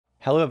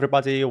Hello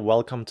everybody,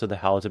 welcome to the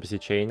How to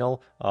PC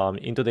channel.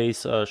 In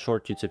today's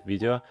short YouTube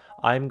video,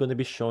 I'm going to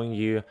be showing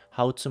you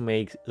how to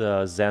make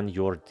Zen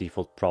your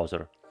default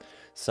browser.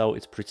 So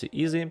it's pretty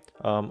easy.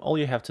 All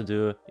you have to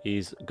do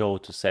is go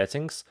to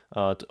settings.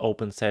 To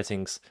open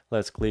settings,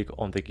 let's click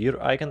on the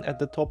gear icon at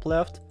the top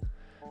left.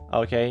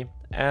 Okay,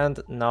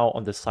 and now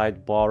on the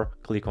sidebar,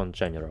 click on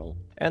General.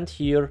 And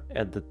here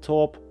at the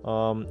top,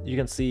 you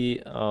can see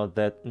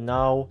that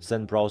now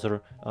Zen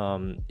browser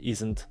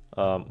isn't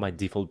my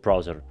default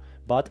browser.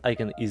 But I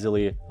can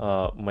easily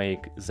make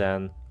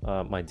Zen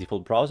my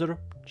default browser.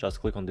 Just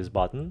click on this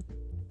button.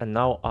 And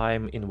now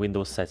I'm in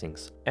Windows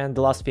settings. And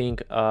the last thing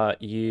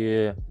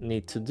you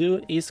need to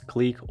do is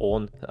click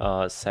on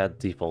Set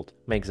Default.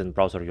 Make Zen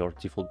browser your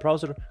default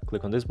browser.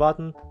 Click on this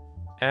button.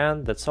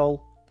 And that's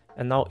all.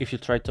 And now if you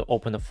try to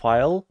open a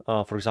file,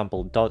 for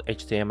example,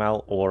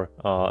 .html or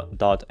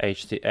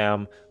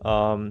 .htm,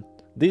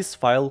 this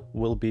file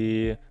will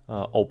be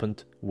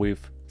opened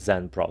with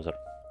Zen browser.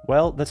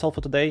 Well, that's all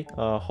for today.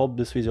 Hope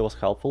this video was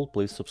helpful.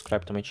 Please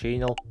subscribe to my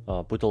channel,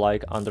 put a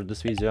like under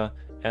this video,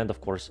 and of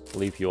course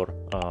leave your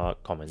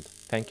comment.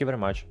 Thank you very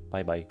much.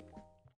 Bye bye.